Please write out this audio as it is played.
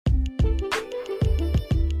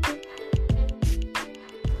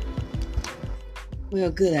Well,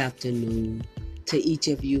 good afternoon to each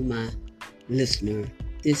of you, my listener.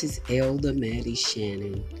 This is Elder Maddie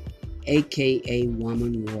Shannon, aka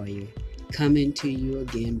Woman Warrior, coming to you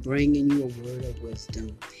again, bringing you a word of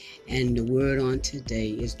wisdom. And the word on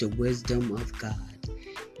today is the wisdom of God.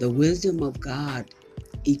 The wisdom of God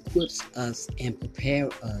equips us and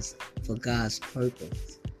prepares us for God's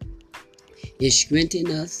purpose. It strengthens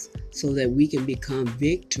us so that we can become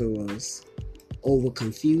victors over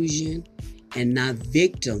confusion and not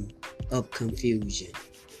victim of confusion.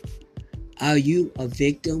 Are you a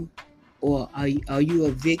victim, or are you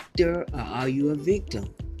a victor, or are you a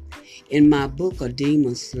victim? In my book, A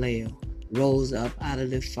Demon Slayer Rose Up Out of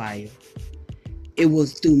the Fire. It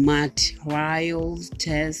was through my trials,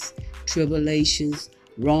 tests, tribulations,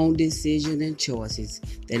 wrong decisions, and choices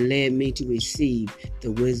that led me to receive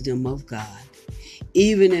the wisdom of God.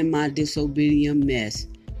 Even in my disobedient mess,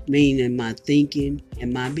 meaning my thinking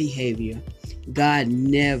and my behavior, God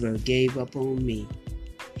never gave up on me.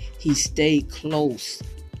 He stayed close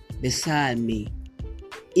beside me,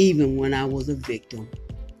 even when I was a victim.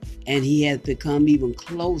 And He has become even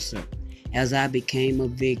closer as I became a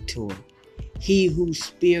victor. He who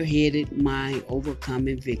spearheaded my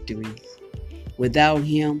overcoming victories. Without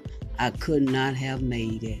Him, I could not have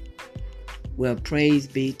made it. Well, praise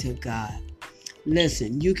be to God.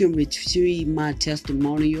 Listen, you can retrieve my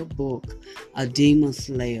testimonial book, A Demon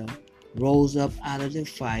Slayer Rose Up Out of the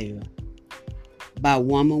Fire by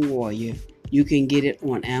Woman Warrior. You can get it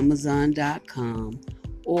on Amazon.com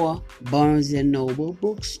or Barnes & Noble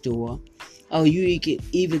bookstore. Or you can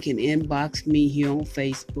inbox me here on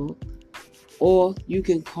Facebook. Or you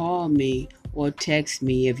can call me or text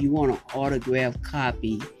me if you want an autographed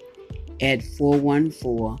copy at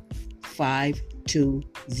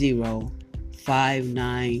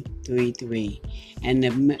 414-520-5933. And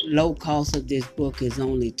the low cost of this book is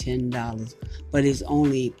only $10, but it's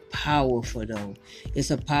only powerful though.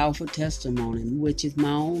 It's a powerful testimony, which is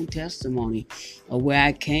my own testimony of where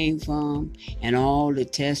I came from and all the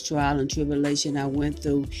test, trial, and tribulation I went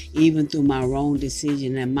through, even through my wrong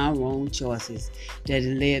decision and my wrong choices, that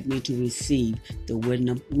it led me to receive the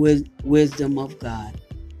wisdom of God.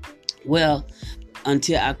 Well,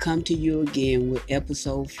 until I come to you again with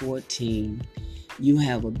episode 14, you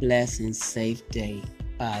have a blessed and safe day.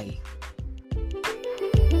 Bye.